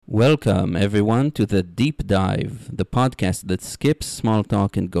Welcome, everyone, to the Deep Dive, the podcast that skips small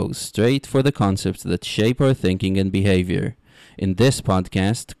talk and goes straight for the concepts that shape our thinking and behavior. In this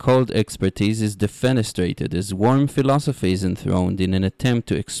podcast, cold expertise is defenestrated as warm philosophy is enthroned in an attempt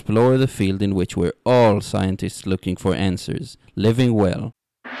to explore the field in which we're all scientists looking for answers, living well.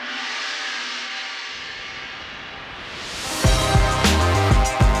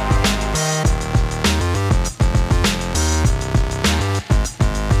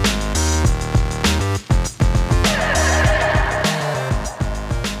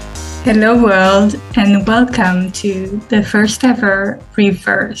 Hello world, and welcome to the first ever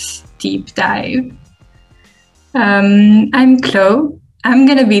reverse deep dive. I'm Chloe. I'm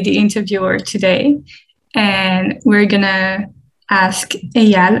going to be the interviewer today, and we're going to ask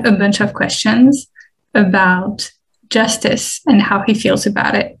Eyal a bunch of questions about justice and how he feels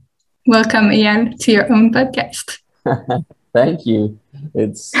about it. Welcome, Eyal, to your own podcast. Thank you.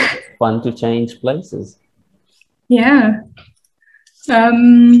 It's fun to change places. Yeah.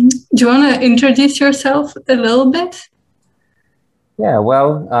 Do you want to introduce yourself a little bit? Yeah,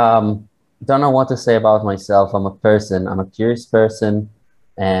 well, don't know what to say about myself. I'm a curious person,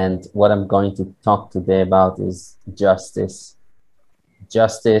 and what I'm going to talk today about is justice.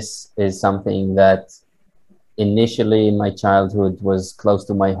 Justice is something that initially in my childhood was close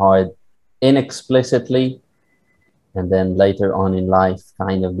to my heart inexplicitly, and then later on in life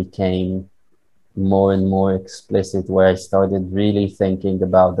kind of became more and more explicit, where I started really thinking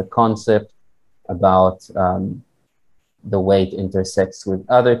about the concept, about the way it intersects with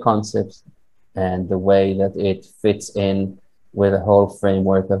other concepts, and the way that it fits in with the whole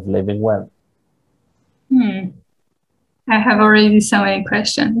framework of living well. I have already so many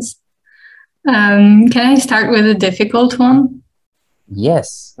questions. Can I start with a difficult one?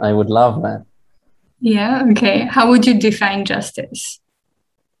 Yes, I would love that. Yeah, okay. How would you define justice?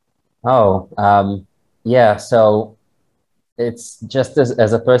 Yeah, so it's just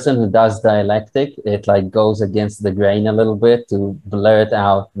as a person who does dialectic, it like goes against the grain a little bit to blurt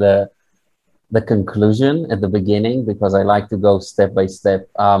out the conclusion at the beginning, because I like to go step by step.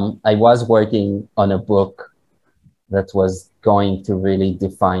 I was working on a book that was going to really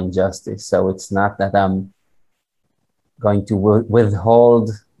define justice, so it's not that I'm going to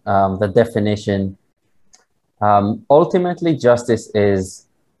withhold the definition. Ultimately, justice is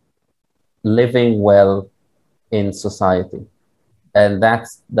living well in society. And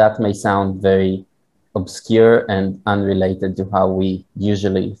that may sound very obscure and unrelated to how we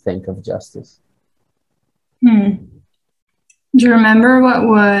usually think of justice. Do you remember what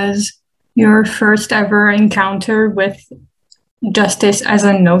was your first ever encounter with justice as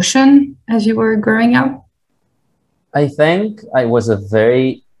a notion as you were growing up? I think I was a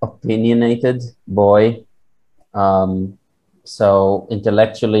very opinionated boy. So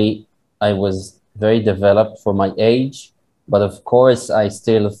intellectually, I was very developed for my age, but of course I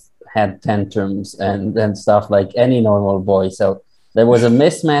still had tantrums and stuff like any normal boy. So there was a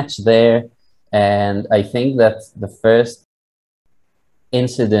mismatch there. And I think that the first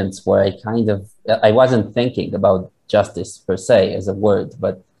incidents where I wasn't thinking about justice per se as a word,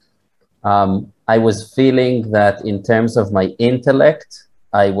 but I was feeling that in terms of my intellect,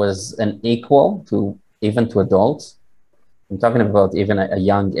 I was an equal to even to adults. I'm talking about even a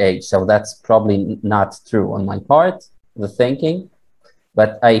young age, so that's probably not true on my part, the thinking,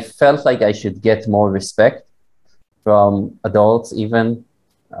 but I felt like I should get more respect from adults, even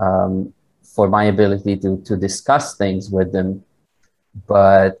for my ability to discuss things with them.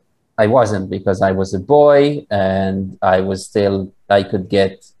 But I wasn't, because I was a boy and I could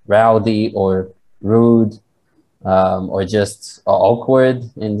get rowdy or rude or just awkward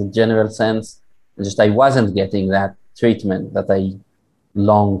in the general sense. I wasn't getting that treatment that I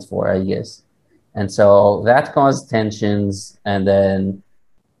longed for, I guess. And so that caused tensions. And then,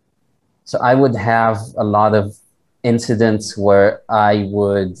 so I would have a lot of incidents where I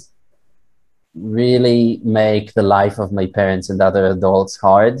would really make the life of my parents and other adults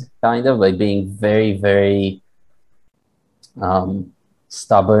hard, kind of like being very, very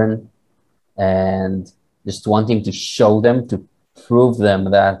stubborn and just wanting to show them, to prove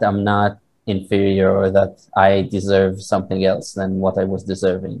them that I'm not inferior or that I deserve something else than what I was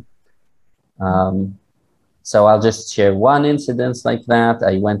deserving. So I'll just share one incident like that.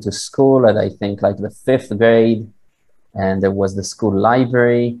 I went to school at, I think, like the 5th grade, and there was the school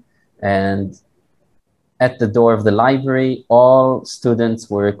library, and at the door of the library, all students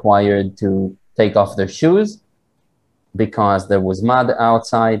were required to take off their shoes because there was mud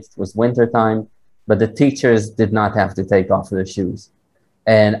outside, it was wintertime, but the teachers did not have to take off their shoes.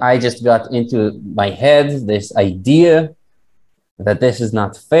 And I just got into my head this idea that this is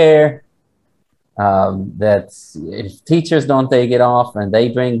not fair, that if teachers don't take it off and they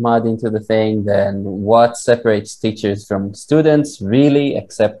bring mud into the thing, then what separates teachers from students really,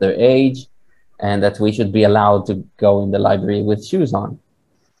 except their age, and that we should be allowed to go in the library with shoes on.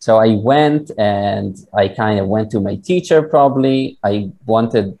 So I went and I kind of went to my teacher probably. I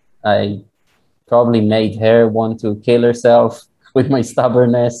probably made her want to kill herself with my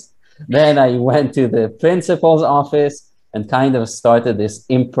stubbornness. Then I went to the principal's office and kind of started this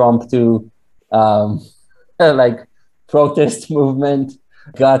impromptu like protest movement,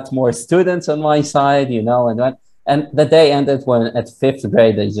 got more students on my side, and the day ended when at 5th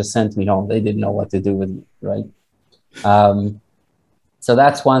grade, they just sent me home. They didn't know what to do with me, right? So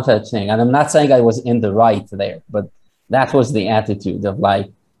that's one such thing. And I'm not saying I was in the right there, but that was the attitude of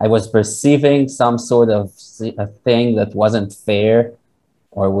like, I was perceiving some sort of a thing that wasn't fair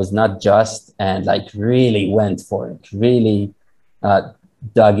or was not just, and like really went for it, really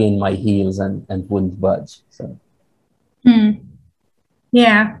dug in my heels and wouldn't budge. So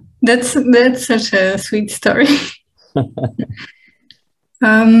yeah, that's such a sweet story.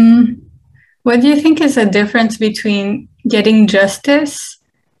 What do you think is the difference between getting justice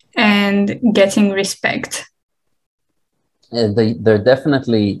and getting respect? They're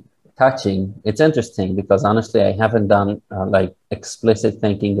definitely touching. It's interesting because honestly, I haven't done like explicit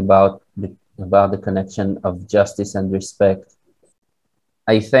thinking about the connection of justice and respect.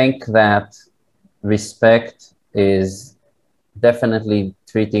 I think that respect is definitely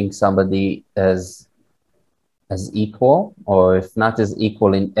treating somebody as equal, or if not as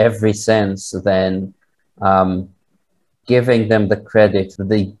equal in every sense, then giving them the credit.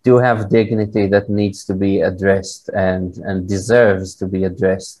 They do have dignity that needs to be addressed and deserves to be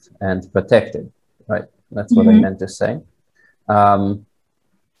addressed and protected, right? That's what I meant to say.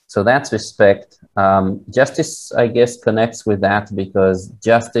 So that's respect. Justice, I guess, connects with that because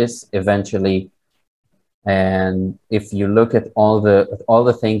justice eventually, and if you look at all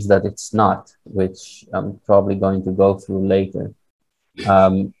the things that it's not, which I'm probably going to go through later,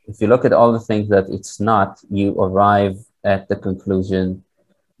 if you look at all the things that it's not, you arrive at the conclusion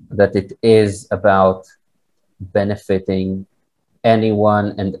that it is about benefiting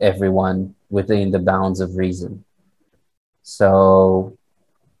anyone and everyone within the bounds of reason. So,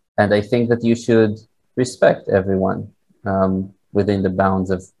 and I think that you should respect everyone within the bounds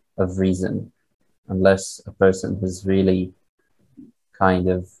of reason, unless a person has really kind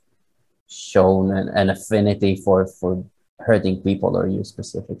of shown an affinity for hurting people or you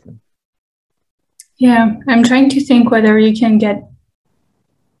specifically. Yeah, I'm trying to think whether you can get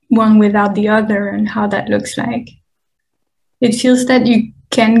one without the other and how that looks like. It feels that you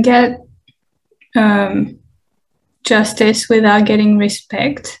can get justice without getting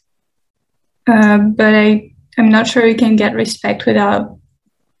respect, but I'm not sure you can get respect without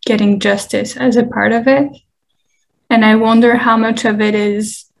getting justice as a part of it. And I wonder how much of it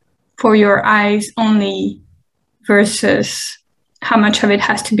is for your eyes only versus how much of it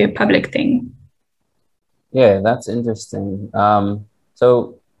has to be a public thing. Yeah, that's interesting.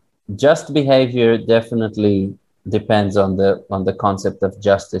 So just behavior definitely depends on the concept of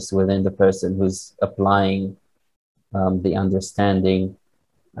justice within the person who's applying the understanding.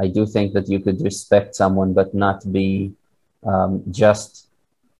 I do think that you could respect someone but not be just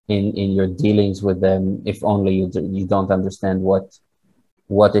in your dealings with them if only you don't understand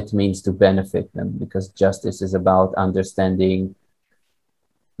what it means to benefit them, because justice is about understanding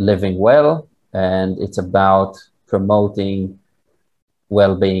living well, and it's about promoting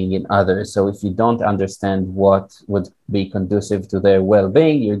well-being in others. So if you don't understand what would be conducive to their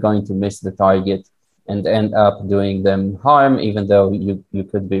well-being, you're going to miss the target and end up doing them harm, even though you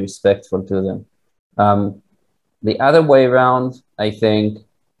could be respectful to them. The other way around, I think,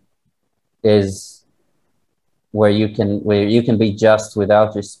 is where you can be just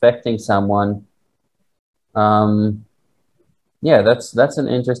without respecting someone. Yeah, that's an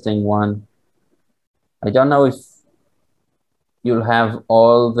interesting one. I don't know if you'll have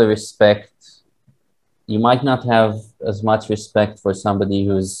all the respect. You might not have as much respect for somebody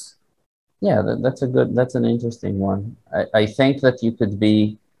who's, yeah, that's an interesting one. I think that you could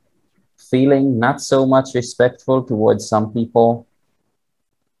be feeling not so much respectful towards some people,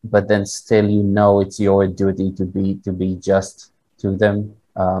 but then still it's your duty to be just to them.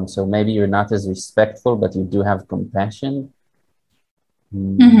 So maybe you're not as respectful, but you do have compassion.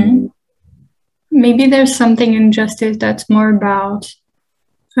 Mm-hmm. Maybe there's something in justice that's more about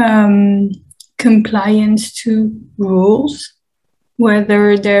compliance to rules,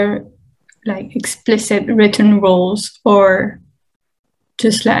 whether they're like explicit written rules or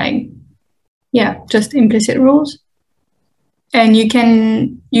just like, just implicit rules. and you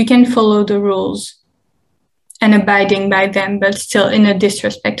can follow the rules and abiding by them, but still in a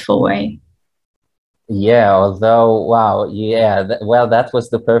disrespectful way. Yeah, although, wow, yeah, well, that was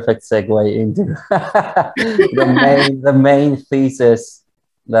the perfect segue into the main thesis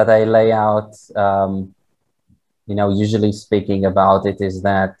that I lay out. Usually speaking about it is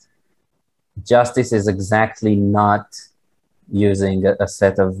that justice is exactly not using a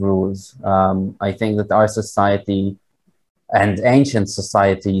set of rules. I think that our society and ancient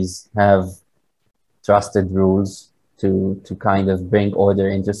societies have trusted rules to kind of bring order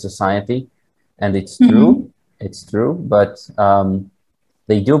into society. And it's true, it's true, but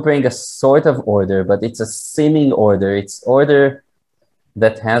they do bring a sort of order, but it's a seeming order. It's order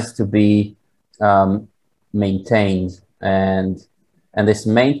that has to be maintained, and this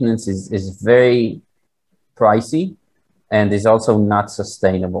maintenance is very pricey and is also not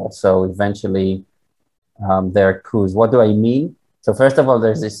sustainable. So eventually there are coups. What do I mean? So first of all,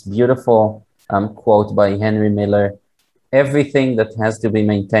 there's this beautiful quote by Henry Miller: everything that has to be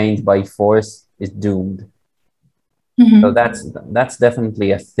maintained by force is doomed. So that's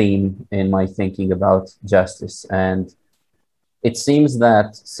definitely a theme in my thinking about justice. And it seems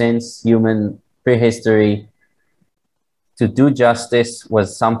that since human prehistory, to do justice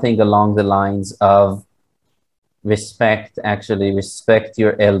was something along the lines of respect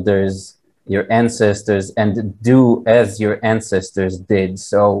your elders, your ancestors, and do as your ancestors did.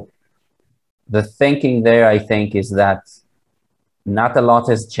 So the thinking there, I think, is that not a lot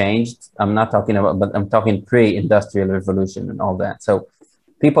has changed. I'm not talking about, but I'm talking pre-industrial revolution and all that. So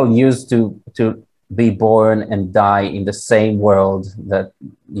people used to be born and die in the same world, that,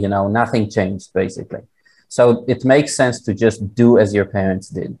 nothing changed basically. So it makes sense to just do as your parents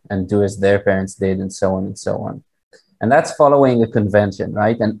did and do as their parents did, and so on and so on. And that's following a convention,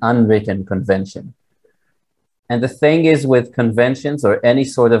 right? An unwritten convention. And the thing is, with conventions or any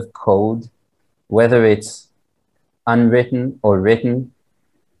sort of code, whether it's unwritten or written,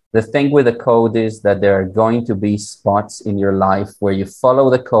 the thing with the code is that there are going to be spots in your life where you follow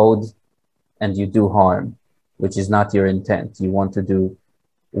the code and you do harm, which is not your intent. You want to do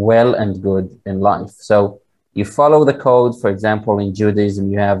well and good in life. So you follow the code. For example, in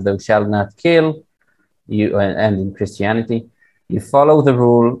Judaism, you have thou shalt not kill. And in Christianity, you follow the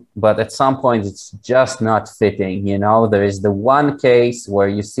rule, but at some point it's just not fitting. There is the one case where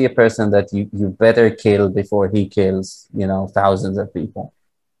you see a person that you better kill before he kills, thousands of people.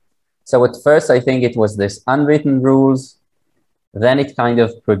 So at first, I think it was this unwritten rules. Then it kind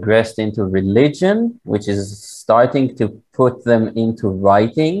of progressed into religion, which is starting to put them into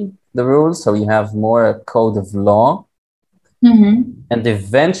writing, the rules. So you have more a code of law. And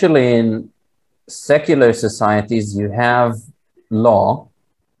eventually in secular societies, you have law,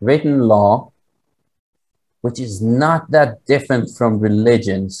 written law, which is not that different from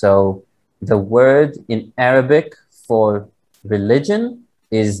religion. So the word in Arabic for religion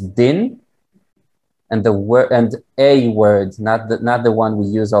is din, and a word, not the one we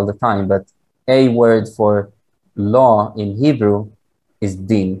use all the time, but a word for law in Hebrew is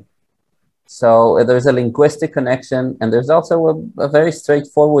din. So there's a linguistic connection, and there's also a very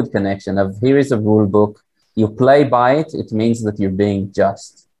straightforward connection of, here is a rule book. You play by it, it means that you're being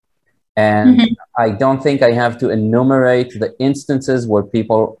just. And I don't think I have to enumerate the instances where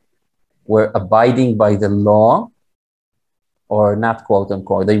people were abiding by the law, or not, quote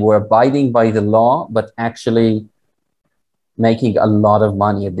unquote. They were abiding by the law, but actually making a lot of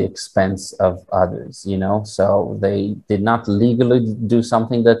money at the expense of others, So they did not legally do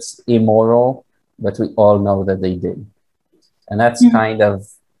something that's immoral, but we all know that they did. And that's kind of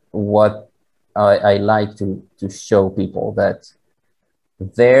what I like to show people, that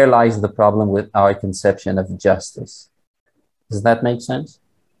there lies the problem with our conception of justice. Does that make sense?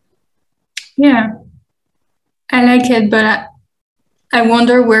 Yeah, I like it, but I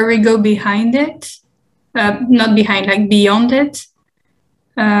wonder where we go behind it. Not behind, like beyond it.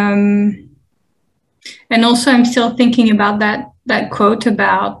 And also I'm still thinking about that quote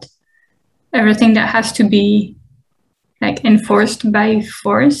about everything that has to be like enforced by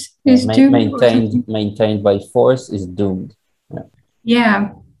force is doomed. Maintained by force is doomed.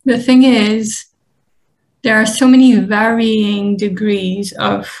 Yeah. The thing is, there are so many varying degrees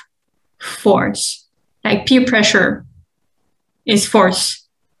of force. Like peer pressure is force.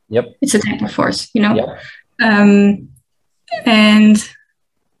 Yep. It's a type of force, Yep. And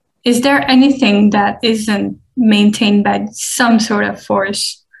is there anything that isn't maintained by some sort of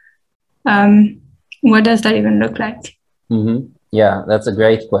force? What does that even look like? Yeah, that's a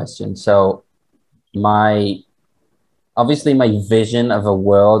great question. So obviously my vision of a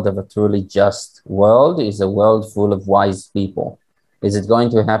world, of a truly just world, is a world full of wise people. Is it going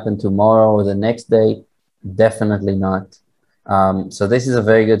to happen tomorrow or the next day? Definitely not. So this is a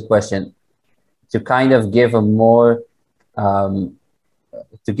very good question. To kind of give a more,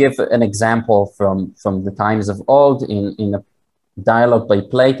 to give an example from the times of old, in a dialogue by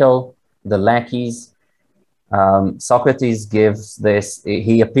Plato, the Lackeys, Socrates gives this,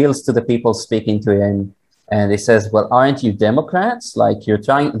 he appeals to the people speaking to him, and he says, well, aren't you Democrats? Like,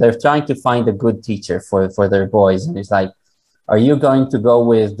 they're trying to find a good teacher for their boys. And he's like, are you going to go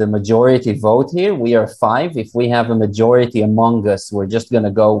with the majority vote here? We are 5. If we have a majority among us, we're just going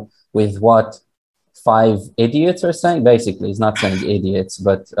to go with what 5 idiots are saying. Basically, he's not saying idiots,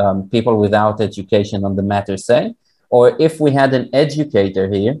 but people without education on the matter say. Or if we had an educator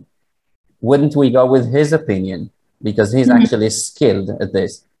here, wouldn't we go with his opinion? Because he's actually skilled at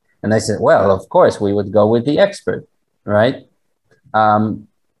this. And I said, well, of course, we would go with the expert, right?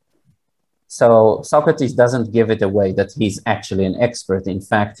 So Socrates doesn't give it away that he's actually an expert. In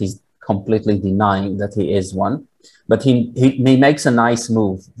fact, he's completely denying that he is one. But he makes a nice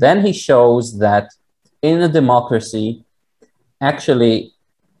move. Then he shows that in a democracy, actually,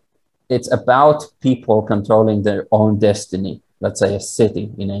 it's about people controlling their own destiny. Let's say a city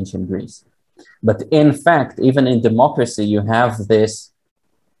in ancient Greece. But in fact, even in democracy, you have this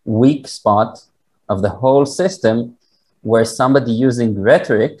weak spot of the whole system where somebody using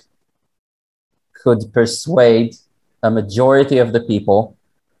rhetoric could persuade a majority of the people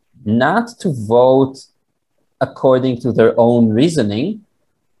not to vote according to their own reasoning,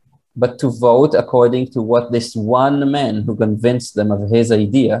 but to vote according to what this one man who convinced them of his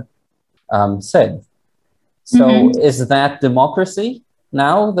idea said. So is that democracy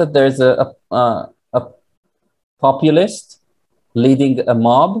now, that there's a populist leading a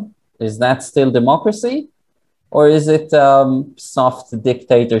mob? Is that still democracy? Or is it soft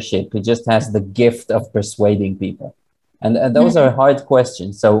dictatorship? It just has the gift of persuading people. And those are hard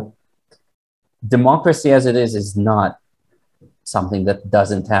questions. So democracy as it is not something that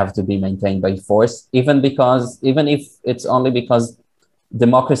doesn't have to be maintained by force, even if it's only because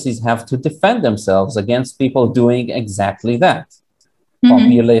democracies have to defend themselves against people doing exactly that.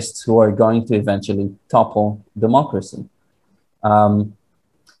 Populists who are going to eventually topple democracy.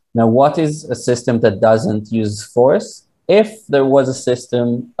 Now, what is a system that doesn't use force? If there was a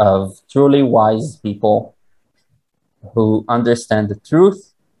system of truly wise people who understand the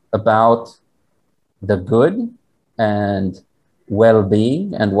truth about the good and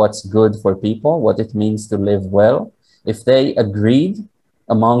well-being and what's good for people, what it means to live well, if they agreed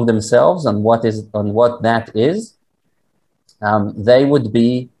among themselves on what that is, they would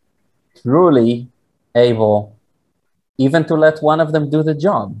be truly able even to let one of them do the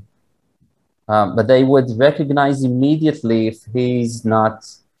job. But they would recognize immediately if he's not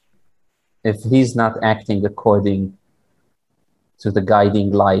acting according to the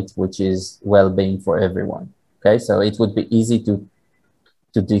guiding light, which is well-being for everyone. Okay, so it would be easy to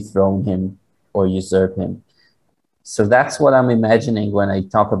dethrone him or usurp him. So that's what I'm imagining when I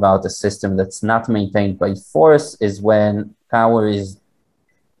talk about a system that's not maintained by force, is when power is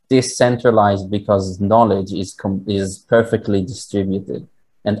decentralized because knowledge is perfectly distributed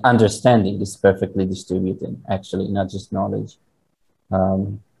and understanding is perfectly distributed, actually, not just knowledge.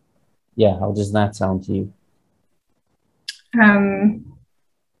 Yeah, how does that sound to you?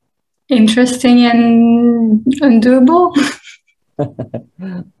 Interesting and undoable.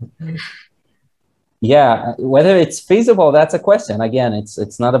 Yeah, whether it's feasible, that's a question. Again,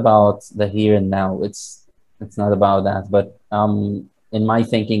 it's not about the here and now. It's not about that. But in my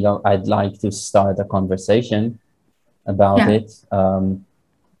thinking, I'd like to start a conversation about it.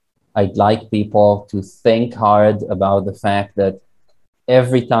 I'd like people to think hard about the fact that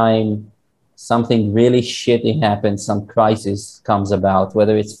every time something really shitty happens, some crisis comes about,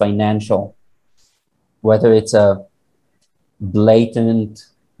 whether it's financial, whether it's a blatant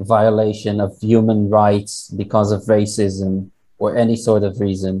violation of human rights because of racism or any sort of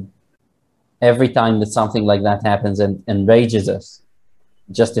reason, every time that something like that happens and enrages us,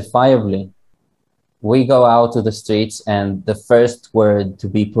 justifiably, we go out to the streets and the first word to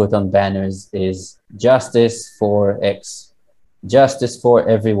be put on banners is justice for X, justice for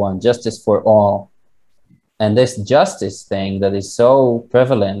everyone, justice for all. And this justice thing that is so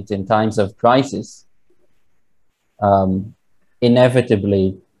prevalent in times of crisis,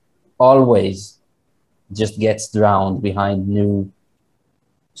 inevitably always just gets drowned behind new,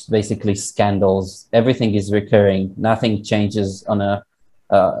 basically, scandals. Everything is recurring. Nothing changes on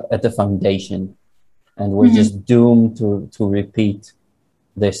at the foundation. And we're just doomed to repeat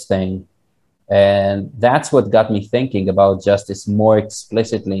this thing And that's what got me thinking about justice more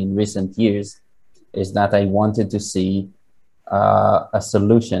explicitly in recent years, is that I wanted to see a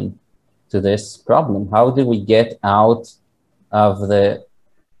solution to this problem. How do we get out of the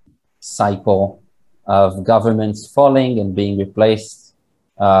cycle of governments falling and being replaced,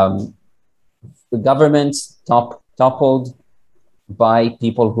 the governments toppled by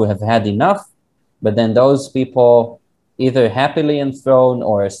people who have had enough, but then those people either happily enthroned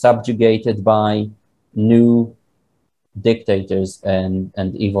or subjugated by new dictators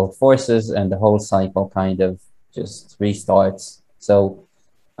and evil forces, and the whole cycle kind of just restarts. So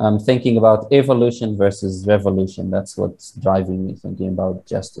I'm thinking about evolution versus revolution. That's what's driving me thinking about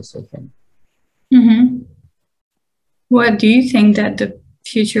justice, I think. Mm-hmm. What do you think that the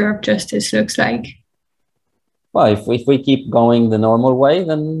future of justice looks like? Well, if we keep going the normal way,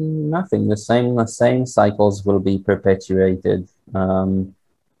 then nothing. The same cycles will be perpetuated.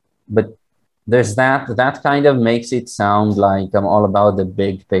 But there's that kind of makes it sound like I'm all about the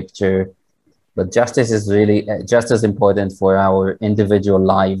big picture. But justice is really just as important for our individual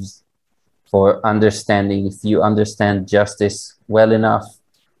lives, for understanding. If you understand justice well enough,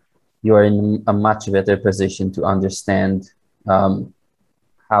 you're in a much better position to understand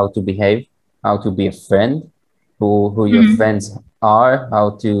how to behave, how to be a friend, who your friends are,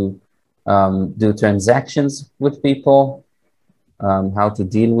 how to do transactions with people, how to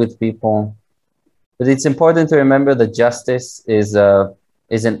deal with people. But it's important to remember that justice is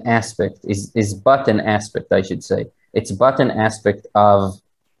an aspect, is but an aspect, I should say. It's but an aspect of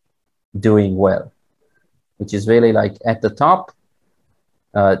doing well, which is really like at the top.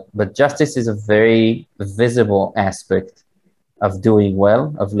 But justice is a very visible aspect of doing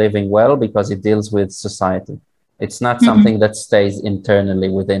well, of living well, because it deals with society. It's not something that stays internally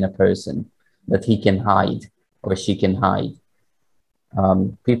within a person that he can hide or she can hide.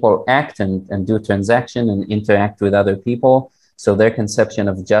 People act and do transaction and interact with other people, so their conception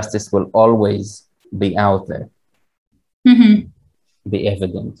of justice will always be out there, be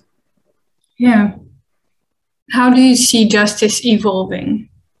evident. Yeah. How do you see justice evolving?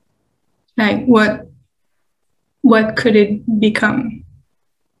 Like what could it become?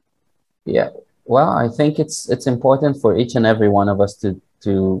 Yeah. Well, I think it's important for each and every one of us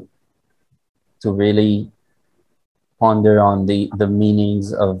to really ponder on the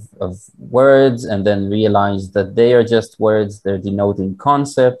meanings of words, and then realize that they are just words, they're denoting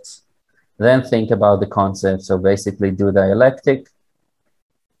concepts. Then think about the concepts, so basically do dialectic.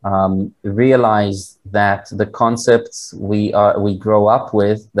 Realize that the concepts we grow up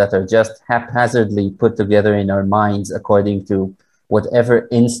with, that are just haphazardly put together in our minds according to whatever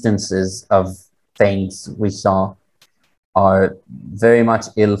instances of things we saw, are very much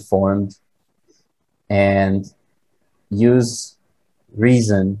ill-formed, and use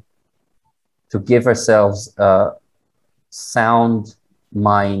reason to give ourselves a sound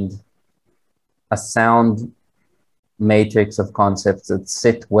mind, a sound matrix of concepts that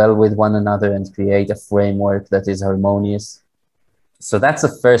sit well with one another and create a framework that is harmonious. So that's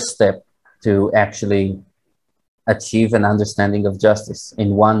the first step to actually achieve an understanding of justice in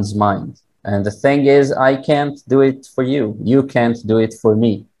one's mind. And the thing is, I can't do it for you. You can't do it for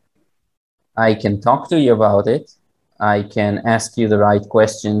me. I can talk to you about it. I can ask you the right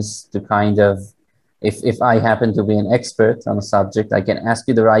questions to kind of, if I happen to be an expert on a subject, I can ask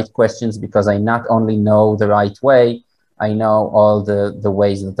you the right questions because I not only know the right way, I know all the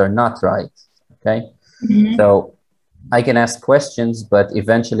ways that are not right, okay? So I can ask questions, but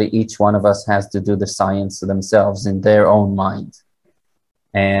eventually each one of us has to do the science themselves in their own mind.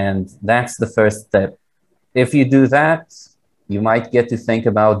 And that's the first step. If you do that, you might get to think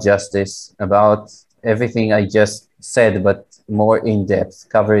about justice, about everything I just said, but more in depth,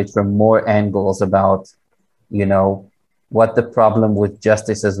 cover it from more angles about, you know, what the problem with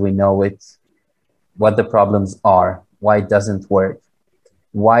justice as we know it, what the problems are, why it doesn't work,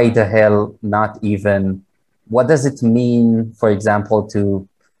 why the hell not even, what does it mean, for example, to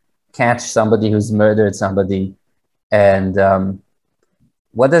catch somebody who's murdered somebody, and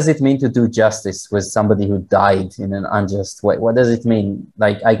what does it mean to do justice with somebody who died in an unjust way? What does it mean?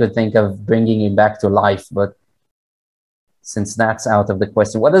 Like, I could think of bringing him back to life, but since that's out of the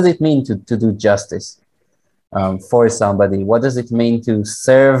question, what does it mean to do justice for somebody? What does it mean to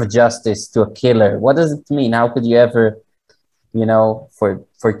serve justice to a killer? What does it mean? How could you ever, you know,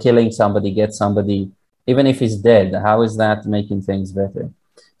 for killing somebody, get somebody, even if he's dead, how is that making things better?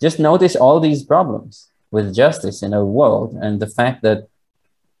 Just notice all these problems with justice in our world, and the fact that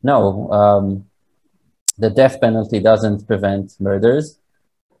no, the death penalty doesn't prevent murders,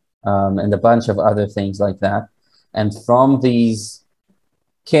 and a bunch of other things like that. And from these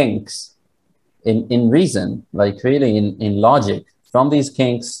kinks, in reason, like really in logic, from these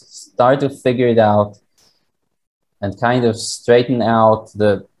kinks, start to figure it out and kind of straighten out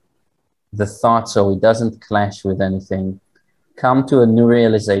the thought so it doesn't clash with anything. Come to a new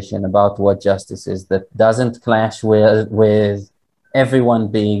realization about what justice is that doesn't clash with everyone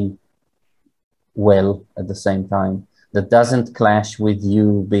being well at the same time, that doesn't clash with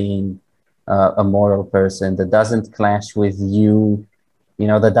you being a moral person, that doesn't clash with you,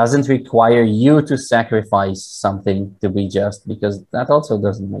 that doesn't require you to sacrifice something to be just, because that also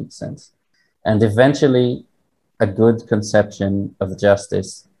doesn't make sense. And eventually, a good conception of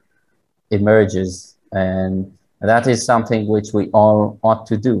justice emerges, and that is something which we all ought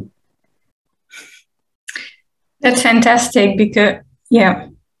to do. That's fantastic because, yeah,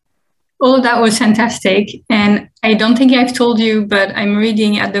 all of that was fantastic. And I don't think I've told you, but I'm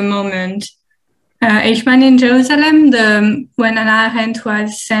reading at the moment Eichmann in Jerusalem, when Hannah Arendt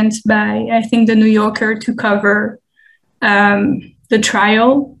was sent by, I think, the New Yorker to cover the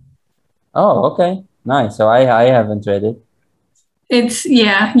trial. Oh, okay. Nice. So I haven't read it. It's,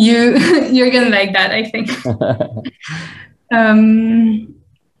 yeah, you're gonna like that, I think.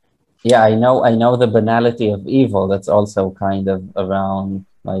 Yeah, I know the banality of evil. That's also kind of around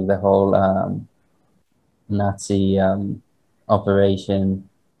like the whole Nazi operation.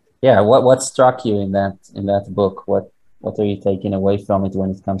 Yeah, what struck you in that book? What are you taking away from it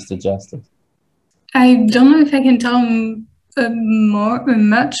when it comes to justice? I don't know if I can tell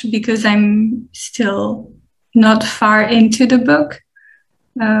much because I'm still not far into the book.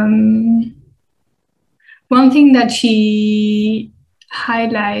 One thing that she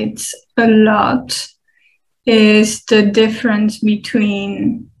highlights a lot is the difference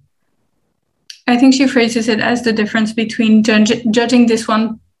between, I think she phrases it as the difference between judging this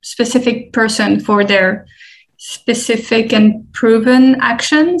one specific person for their specific and proven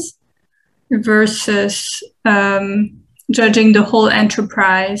actions versus judging the whole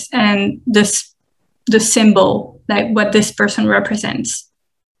enterprise and the symbol, like what this person represents.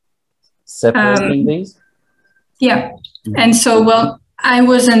 Separating these? Yeah. And so, well, I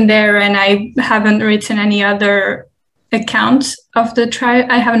wasn't there and I haven't written any other account of the trial.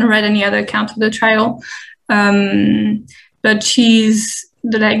 I haven't read any other account of the trial. But she's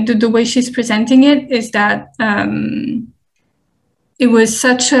the way she's presenting it is that it was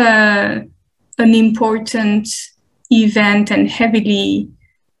such an important event and heavily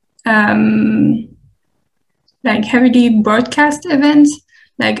broadcast event.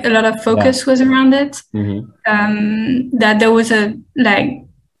 Like a lot of focus was around it. Mm-hmm. That there was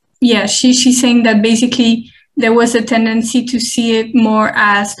she's saying that basically there was a tendency to see it more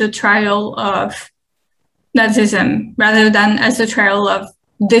as the trial of Nazism rather than as the trial of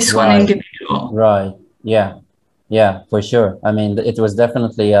this one individual. Right. Yeah, for sure. I mean, it was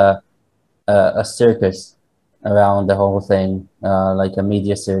definitely a circus around the whole thing, like a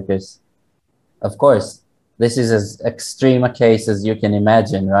media circus. Of course, this is as extreme a case as you can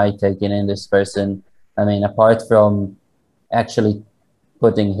imagine, right? Taking in this person. I mean, apart from actually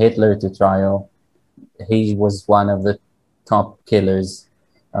putting Hitler to trial, he was one of the top killers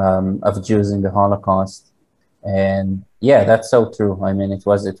of Jews in the Holocaust. And yeah, that's so true. I mean, it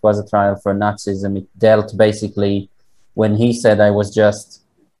was a trial for Nazism. It dealt basically, when he said I was just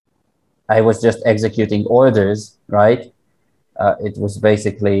executing orders, right? It was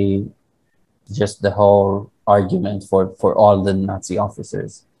basically just the whole argument for all the Nazi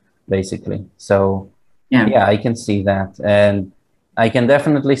officers, basically. So yeah, I can see that. And I can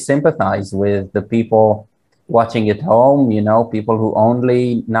definitely sympathize with the people watching at home, people who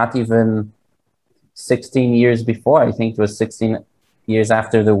only not even 16 years before, I think it was 16 years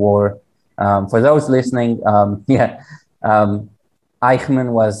after the war. For those listening,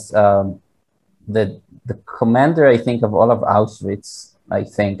 Eichmann was the commander, I think, of all of Auschwitz.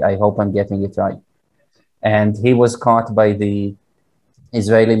 I hope I'm getting it right. And he was caught by the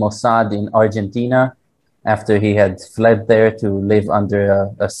Israeli Mossad in Argentina after he had fled there to live under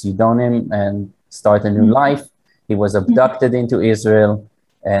a pseudonym and start a new life. He was abducted into Israel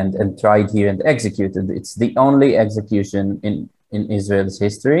and tried here and executed. It's the only execution in Israel's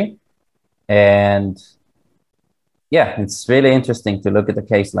history. And yeah, it's really interesting to look at a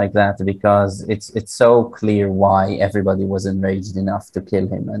case like that because it's so clear why everybody was enraged enough to kill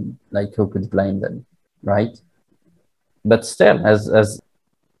him, and who could blame them, right? But still, as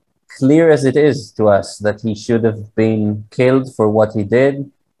clear as it is to us that he should have been killed for what he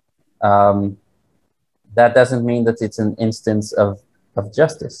did, that doesn't mean that it's an instance of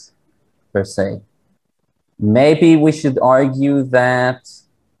justice, per se. Maybe we should argue that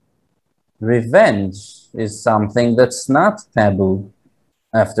revenge is something that's not taboo,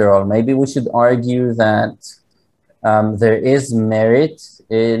 after all. Maybe we should argue that there is merit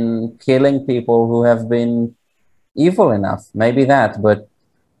in killing people who have been evil enough. Maybe that, but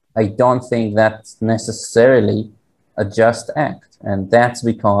I don't think that's necessarily a just act. And that's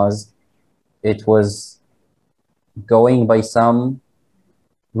because it was going by some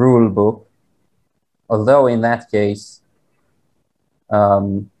rule book. Although in that case, I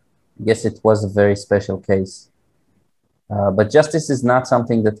guess it was a very special case. But justice is not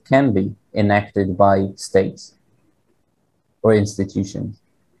something that can be enacted by states or institutions.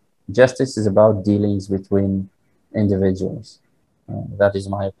 Justice is about dealings between individuals. That is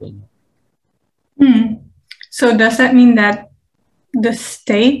my opinion. So does that mean that the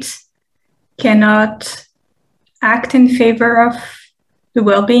state cannot act in favor of the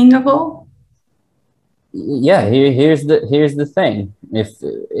well-being of all? Yeah, here's the thing. If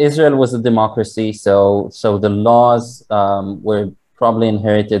Israel was a democracy, so the laws were probably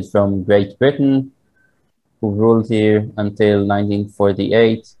inherited from Great Britain, who ruled here until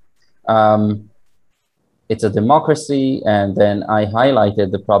 1948. It's a democracy, and then I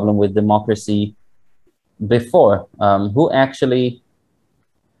highlighted the problem with democracy before. Who actually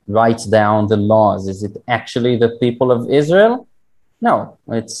writes down the laws? Is it actually the people of Israel? No,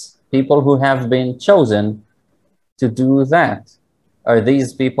 it's people who have been chosen to do that. Are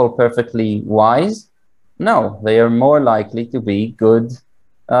these people perfectly wise? No, they are more likely to be good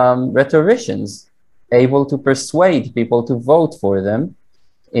rhetoricians, able to persuade people to vote for them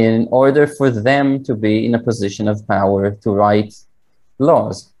in order for them to be in a position of power to write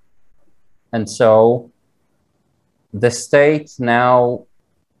laws. And so the state now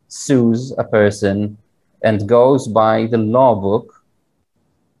sues a person and goes by the law book,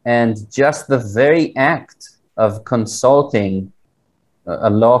 and just the very act of consulting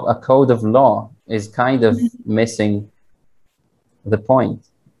a code of law is kind of missing the point,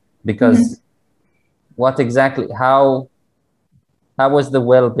 because what exactly, how was the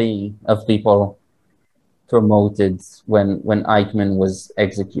well-being of people promoted when Eichmann was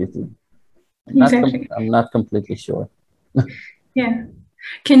executed? I'm not completely sure. Yeah.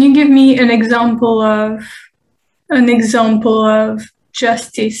 Can you give me an example of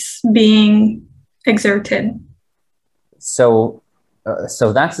justice being exerted? So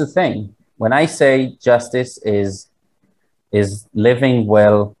that's the thing. When I say justice is living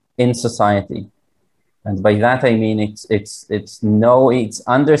well in society, and by that I mean it's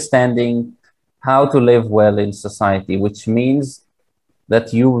understanding how to live well in society, which means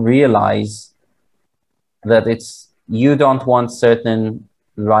that you realize that you don't want certain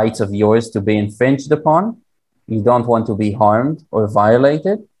rights of yours to be infringed upon. You don't want to be harmed or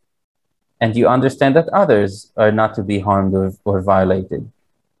violated. And you understand that others are not to be harmed or violated.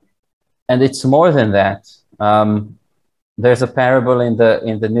 And it's more than that. There's a parable in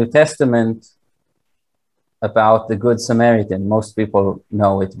the New Testament about the Good Samaritan. Most people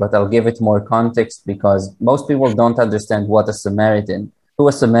know it, but I'll give it more context because most people don't understand who a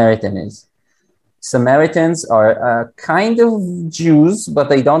Samaritan is. Samaritans are kind of Jews, but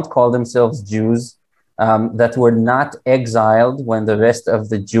they don't call themselves Jews, that were not exiled when the rest of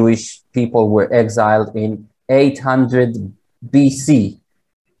the Jewish people were exiled in 800 BC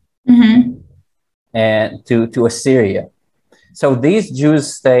and to Assyria. So these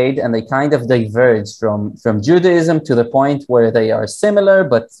Jews stayed, and they kind of diverged from Judaism to the point where they are similar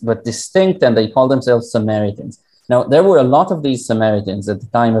but distinct, and they call themselves Samaritans. Now, there were a lot of these Samaritans at the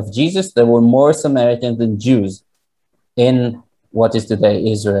time of Jesus. There were more Samaritans than Jews in what is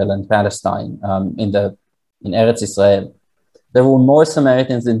today Israel and Palestine, in Eretz Israel. There were more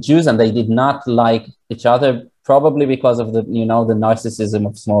Samaritans than Jews, and they did not like each other, probably because of the narcissism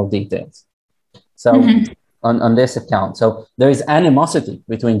of small details. So on this account, so there is animosity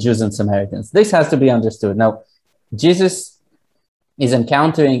between Jews and Samaritans. This has to be understood. Now, Jesus is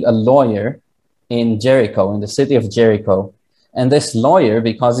encountering a lawyer in Jericho, in the city of Jericho. And this lawyer,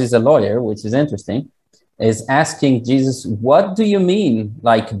 because he's a lawyer, which is interesting, is asking Jesus, what do you mean,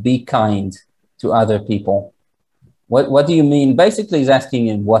 like, be kind to other people? What do you mean? Basically, he's asking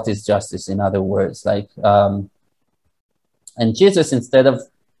him, what is justice, in other words? And Jesus, instead of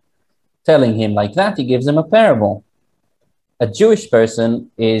telling him like that, he gives him a parable. A Jewish person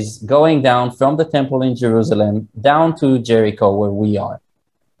is going down from the temple in Jerusalem down to Jericho, where we are.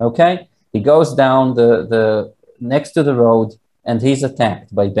 Okay? He goes down the next to the road, and he's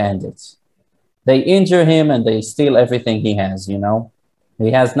attacked by bandits. They injure him, and they steal everything he has,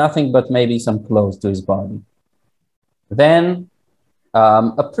 He has nothing but maybe some clothes to his body. Then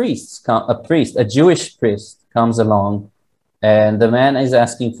a Jewish priest comes along, and the man is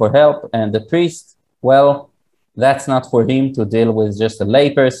asking for help, and the priest, That's not for him to deal with just a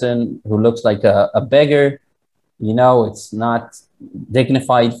layperson who looks like a beggar. You know, it's not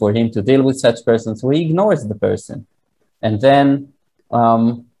dignified for him to deal with such person. So he ignores the person. And then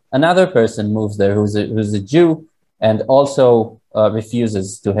another person moves there who's a Jew and also refuses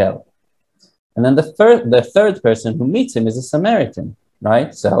to help. And then the third person who meets him is a Samaritan, right?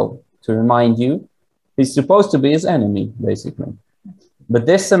 So to remind you, he's supposed to be his enemy, basically. But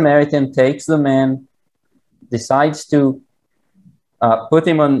this Samaritan takes the man, decides to put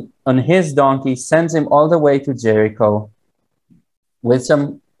him on his donkey, sends him all the way to Jericho with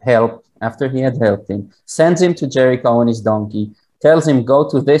some help after he had helped him, sends him to Jericho on his donkey, tells him, go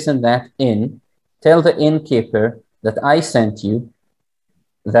to this and that inn, tell the innkeeper that I sent you,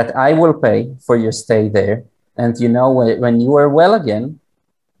 that I will pay for your stay there. And, you know, when you are well again,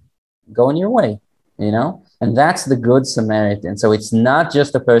 go on your way, you know? And that's the Good Samaritan. So it's not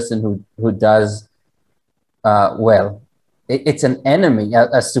just a person who does well. It's an enemy,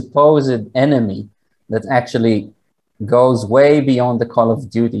 a supposed enemy that actually goes way beyond the call of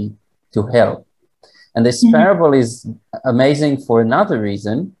duty to help. And this parable is amazing for another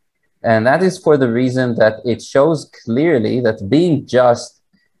reason, and that is for the reason that it shows clearly that being just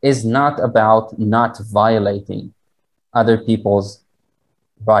is not about not violating other people's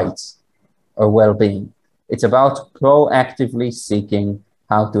rights or well-being. It's about proactively seeking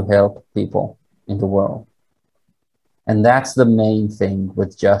how to help people in the world. And that's the main thing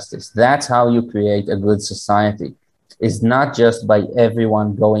with justice. That's how you create a good society. It's not just by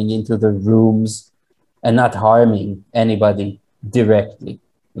everyone going into the rooms and not harming anybody directly,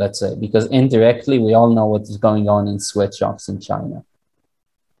 let's say, because indirectly we all know what is going on in sweatshops in China.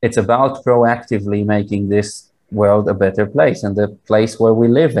 It's about proactively making this world a better place, and the place where we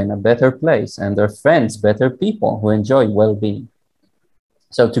live in a better place, and our friends better people who enjoy well-being.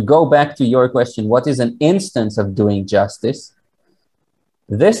 So to go back to your question, what is an instance of doing justice?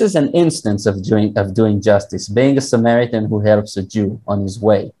 This is an instance of doing justice, being a Samaritan who helps a Jew on his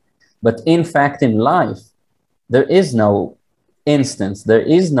way. But in fact, in life, there is no instance, there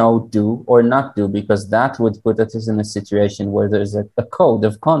is no do or not do, because that would put us in a situation where there's a code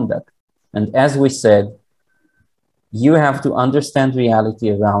of conduct. And as we said, you have to understand reality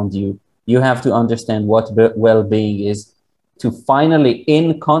around you. You have to understand what well-being is to finally,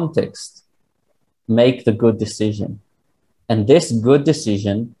 in context, make the good decision. And this good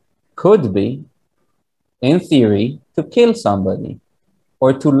decision could be, in theory, to kill somebody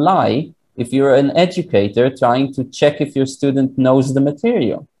or to lie if you're an educator trying to check if your student knows the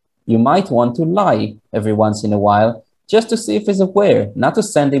material. You might want to lie every once in a while just to see if he's aware, not to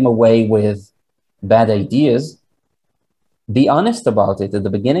send him away with bad ideas. Be honest about it at the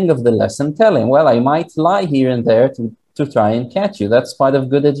beginning of the lesson. Tell him, well, I might lie here and there to try and catch you. That's part of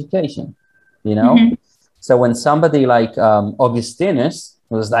good education, you know? So when somebody like Augustinus,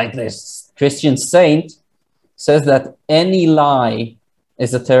 who was like this Christian saint, says that any lie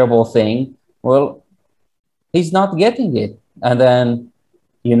is a terrible thing, well, he's not getting it. And then,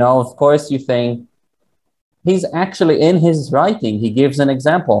 you know, of course you think, he's actually in his writing, he gives an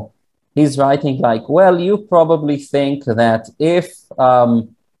example. He's writing like, well, you probably think that if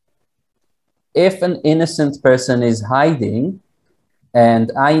an innocent person is hiding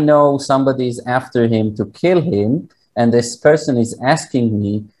and I know somebody's after him to kill him, and this person is asking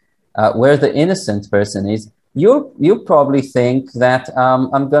me where the innocent person is, you probably think that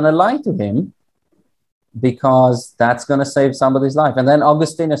I'm going to lie to him because that's going to save somebody's life. And then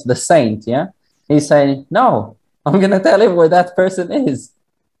Augustinus, the saint, he's saying, no, I'm going to tell him where that person is,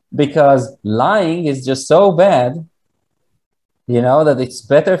 because lying is just so bad, you know, that it's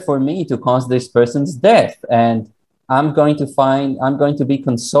better for me to cause this person's death. And I'm going to be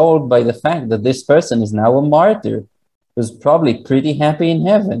consoled by the fact that this person is now a martyr who's probably pretty happy in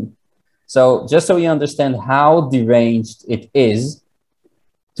heaven. So just so you understand how deranged it is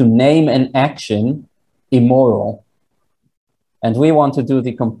to name an action immoral. And we want to do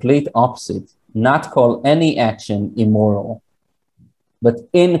the complete opposite, not call any action immoral. But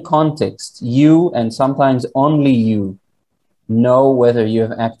in context, you, and sometimes only you, know whether you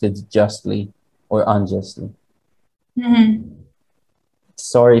have acted justly or unjustly.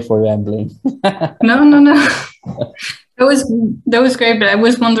 Sorry for rambling. No. That was great, but I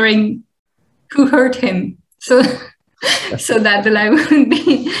was wondering who hurt him. So that the lie would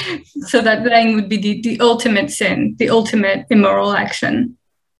be the ultimate sin, the ultimate immoral action.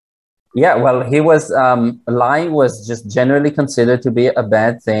 Yeah, well, he was lying was just generally considered to be a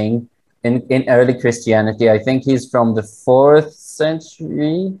bad thing in early Christianity. I think he's from the 4th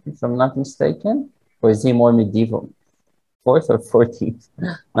century, if I'm not mistaken, or is he more medieval? 4th or 14th,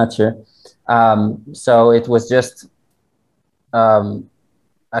 not sure. So it was just um,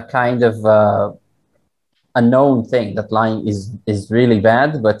 a kind of a known thing that lying is really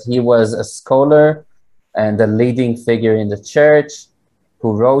bad, but he was a scholar and a leading figure in the church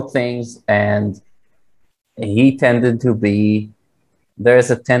who wrote things, and he tended to be,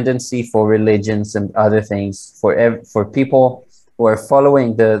 there's a tendency for religions and other things for people who are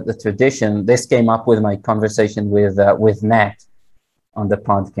following the tradition. This came up with my conversation with Nat on the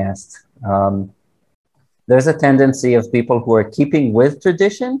podcast. There's a tendency of people who are keeping with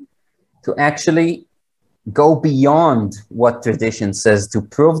tradition to actually go beyond what tradition says to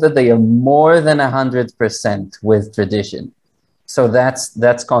prove that they are more than 100% with tradition. So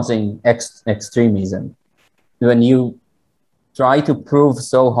that's causing extremism. When you try to prove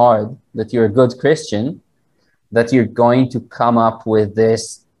so hard that you're a good Christian, that you're going to come up with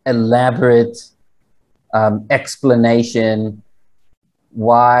this elaborate explanation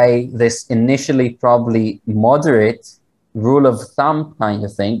why this initially probably moderate rule of thumb kind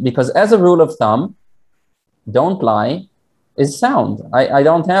of thing, because as a rule of thumb, don't lie is sound. I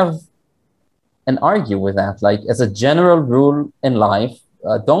don't have an argue with that. Like, as a general rule in life,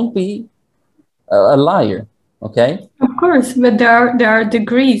 don't be a liar, okay? Of course, but there are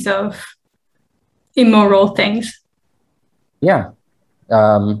degrees of immoral things. Yeah.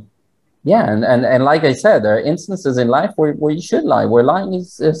 Yeah, and like I said, there are instances in life where you should lie, where lying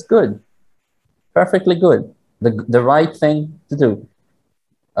is good, perfectly good, the right thing to do.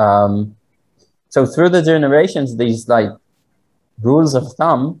 So through the generations, these like rules of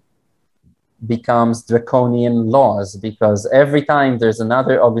thumb becomes draconian laws, because every time there's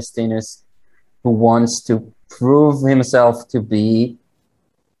another Augustinus who wants to prove himself to be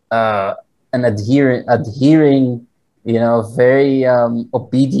an adhering, very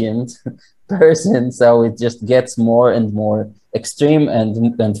obedient person. So it just gets more and more extreme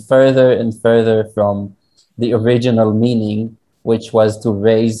and further from the original meaning, which was to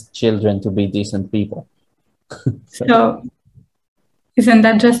raise children to be decent people. So isn't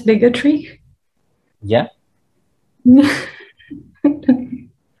that just bigotry? Yeah.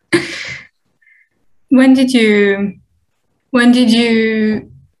 When did you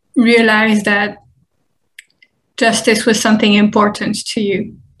realize that justice was something important to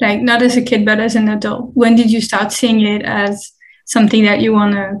you? Like, not as a kid, but as an adult. When did you start seeing it as something that you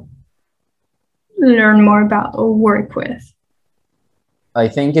want to learn more about or work with? I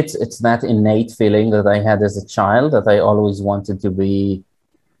think it's that innate feeling that I had as a child, that I always wanted to be,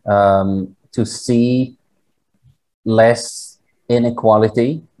 to see less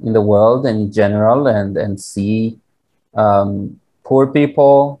inequality in the world in general, and see poor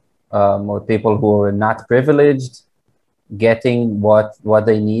people or people who are not privileged getting what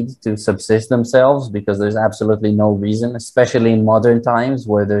they need to subsist themselves, because there's absolutely no reason, especially in modern times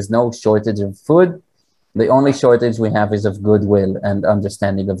where there's no shortage of food. The only shortage we have is of goodwill and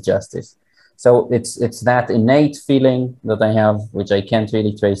understanding of justice. So it's that innate feeling that I have, which I can't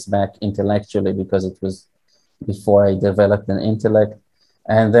really trace back intellectually, because it was before I developed an intellect.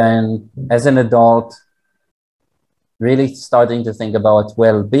 And then as an adult, really starting to think about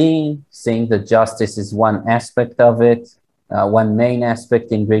well-being, seeing that justice is one aspect of it, one main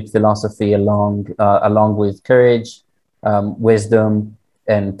aspect in Greek philosophy, along with courage, wisdom,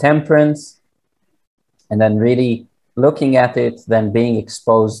 and temperance. And then really looking at it, then being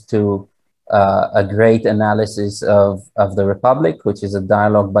exposed to a great analysis of the Republic, which is a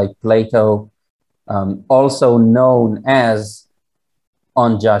dialogue by Plato, also known as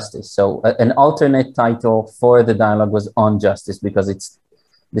On Justice. So an alternate title for the dialogue was On Justice, because it's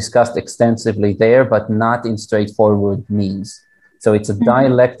discussed extensively there, but not in straightforward means. So it's a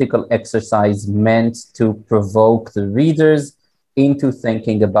dialectical exercise meant to provoke the readers into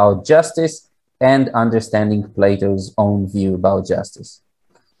thinking about justice and understanding Plato's own view about justice.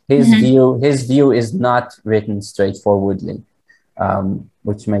 His view is not written straightforwardly,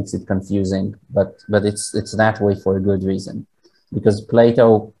 which makes it confusing, but it's that way for a good reason, because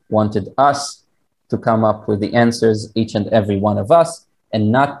Plato wanted us to come up with the answers, each and every one of us, and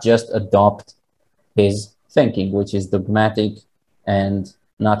not just adopt his thinking, which is dogmatic and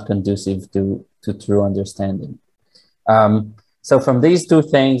not conducive to true understanding. So from these two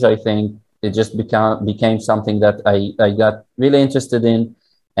things, I think it just became something that I got really interested in.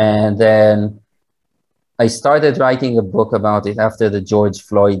 And then I started writing a book about it after the George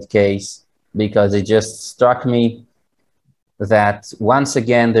Floyd case, because it just struck me that once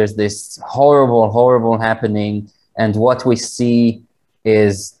again, there's this horrible happening. And what we see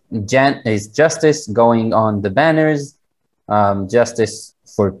is justice going on the banners, justice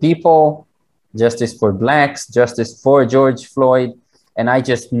for people, justice for blacks, justice for George Floyd. And I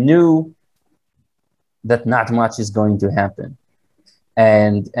just knew that not much is going to happen.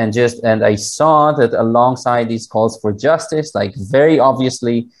 And I saw that alongside these calls for justice, like very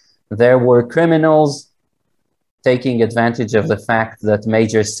obviously, there were criminals taking advantage of the fact that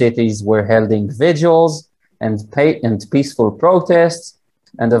major cities were holding vigils and peaceful protests.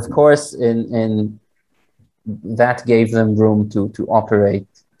 And of course, in that gave them room to operate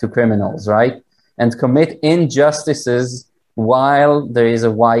to criminals, right? And commit injustices while there is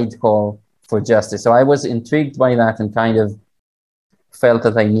a wide call for justice. So I was intrigued by that and kind of felt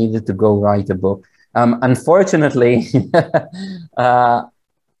that I needed to go write a book. Unfortunately,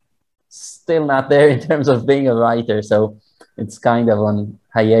 still not there in terms of being a writer. So it's kind of on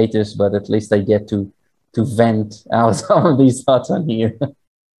hiatus, but at least I get to vent out some of these thoughts on here.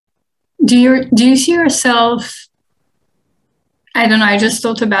 Do you see yourself, I don't know, I just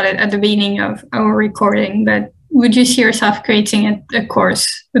thought about it at the beginning of our recording, but would you see yourself creating a course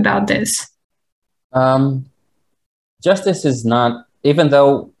about this? Justice is not, even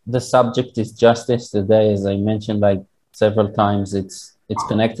though the subject is justice today, as I mentioned like several times, it's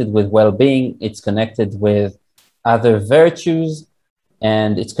connected with well-being, it's connected with other virtues,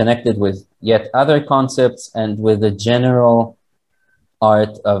 and it's connected with yet other concepts and with the general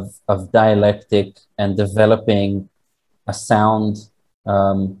art of dialectic and developing a sound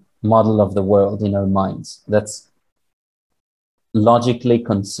model of the world in our minds that's logically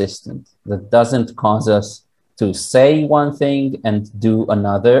consistent, that doesn't cause us to say one thing and do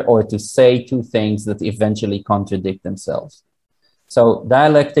another, or to say two things that eventually contradict themselves. So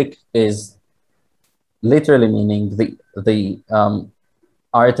dialectic is literally meaning the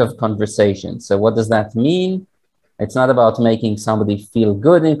art of conversation. So what does that mean? It's not about making somebody feel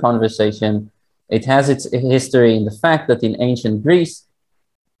good in conversation. It has its history in the fact that in ancient Greece,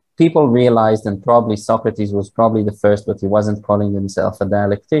 people realized, and probably Socrates was probably the first, but he wasn't calling himself a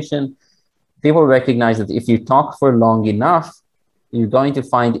dialectician. People recognized that if you talk for long enough, you're going to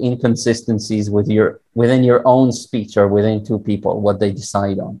find inconsistencies within your own speech or within two people, what they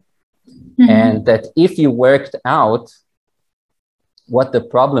decide on. Mm-hmm. And that if you worked out what the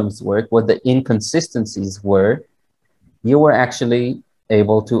problems were, what the inconsistencies were, you were actually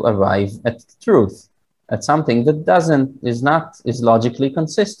able to arrive at the truth, at something that is logically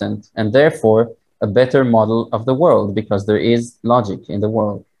consistent, and therefore a better model of the world, because there is logic in the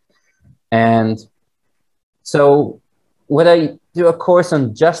world. And so would I do a course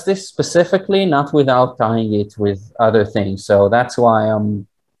on justice specifically? Not without tying it with other things. So that's why I'm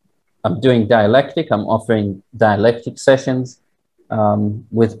doing dialectic. I'm offering dialectic sessions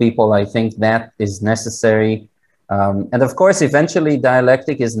with people. I think that is necessary. And of course, eventually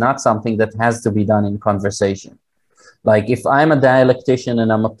dialectic is not something that has to be done in conversation. Like if I'm a dialectician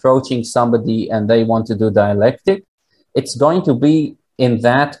and I'm approaching somebody and they want to do dialectic, it's going to be in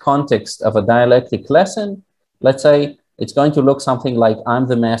that context of a dialectic lesson. Let's say it's going to look something like I'm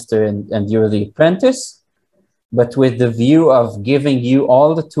the master and you're the apprentice, but with the view of giving you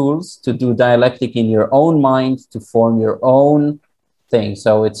all the tools to do dialectic in your own mind, to form your own thing.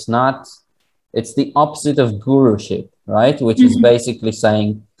 So it's the opposite of guruship, right? Which mm-hmm. is basically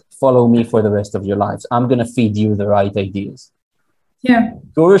saying, follow me for the rest of your lives. I'm going to feed you the right ideas. Yeah.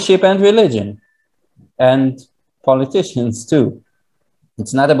 Guruship and religion and politicians too.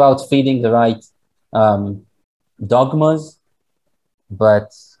 It's not about feeding the right dogmas,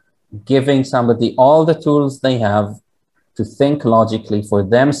 but giving somebody all the tools they have to think logically for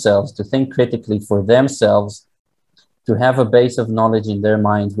themselves, to think critically for themselves, to have a base of knowledge in their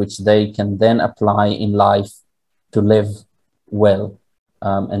mind, which they can then apply in life to live well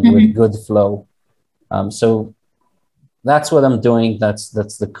and mm-hmm. with good flow. So that's what I'm doing. That's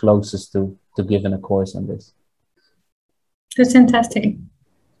the closest to giving a course on this. That's fantastic.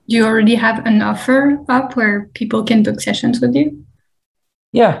 Do you already have an offer up where people can book sessions with you?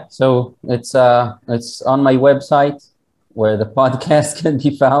 Yeah, so it's on my website where the podcast can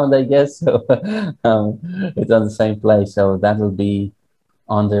be found, I guess. So it's on the same place. So that will be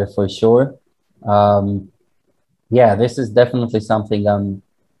on there for sure. Yeah, this is definitely something I'm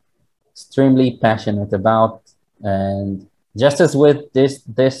extremely passionate about. And just as with this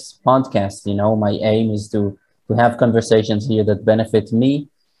podcast, my aim is to have conversations here that benefit me,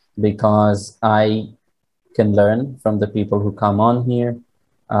 because I can learn from the people who come on here.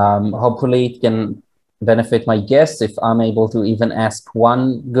 Hopefully it can benefit my guests if I'm able to even ask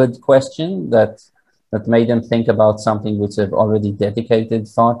one good question that made them think about something which they've already dedicated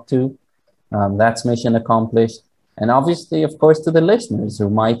thought to. That's mission accomplished. And obviously, of course, to the listeners who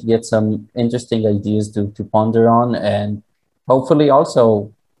might get some interesting ideas to ponder on, and hopefully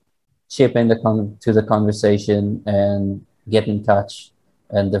also chip in to the conversation and get in touch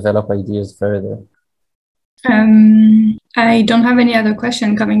and develop ideas further. I don't have any other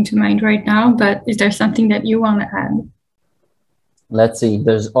question coming to mind right now, but is there something that you want to add? Let's see.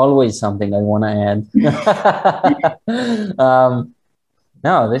 There's always something I want to add.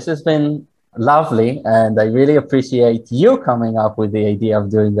 No, this has been lovely, and I really appreciate you coming up with the idea of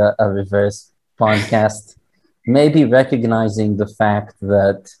doing a reverse podcast. Maybe recognizing the fact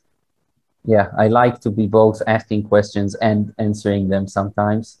that, yeah, I like to be both asking questions and answering them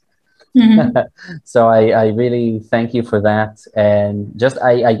sometimes. Mm-hmm. So I really thank you for that. And just,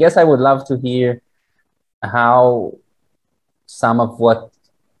 I guess I would love to hear how some of what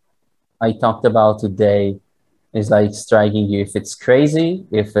I talked about today is like striking you, if it's crazy,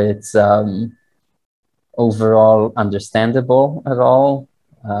 if it's overall understandable at all.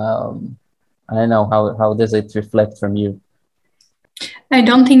 I don't know, how does it reflect from you? I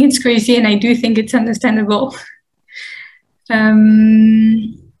don't think it's crazy, and I do think it's understandable.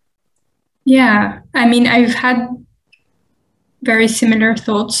 Yeah, I mean, I've had very similar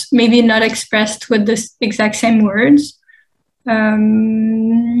thoughts, maybe not expressed with the exact same words. But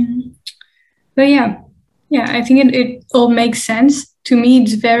yeah, I think it all makes sense. To me,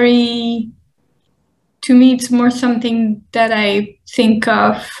 it's more something that I think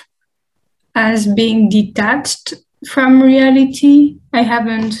of as being detached from reality. I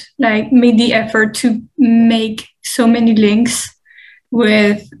haven't made the effort to make so many links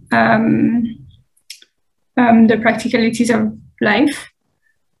with the practicalities of life.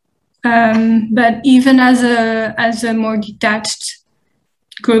 But even as a more detached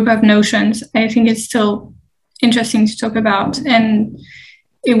group of notions, I think it's still interesting to talk about. And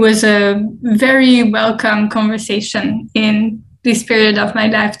it was a very welcome conversation in this period of my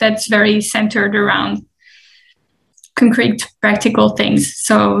life that's very centered around concrete, practical things.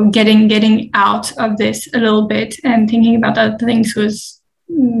 So getting out of this a little bit and thinking about other things was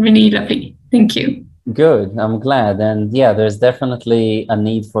really lovely. Thank you. Good. I'm glad. And yeah, there's definitely a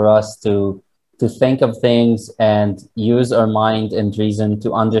need for us to think of things and use our mind and reason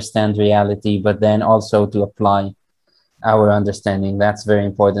to understand reality, but then also to apply our understanding. That's very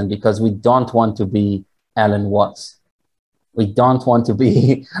important, because we don't want to be Alan Watts. We don't want to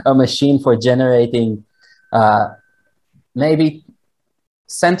be a machine for generating maybe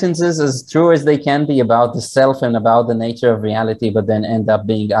sentences as true as they can be about the self and about the nature of reality, but then end up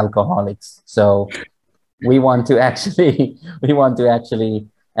being alcoholics. So we want to actually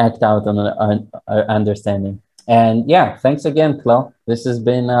act out on our understanding. And yeah, thanks again, Chloe. This has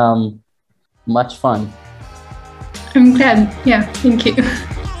been much fun. I'm glad. Yeah, thank you.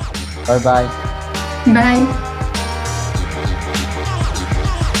 Bye-bye. Bye.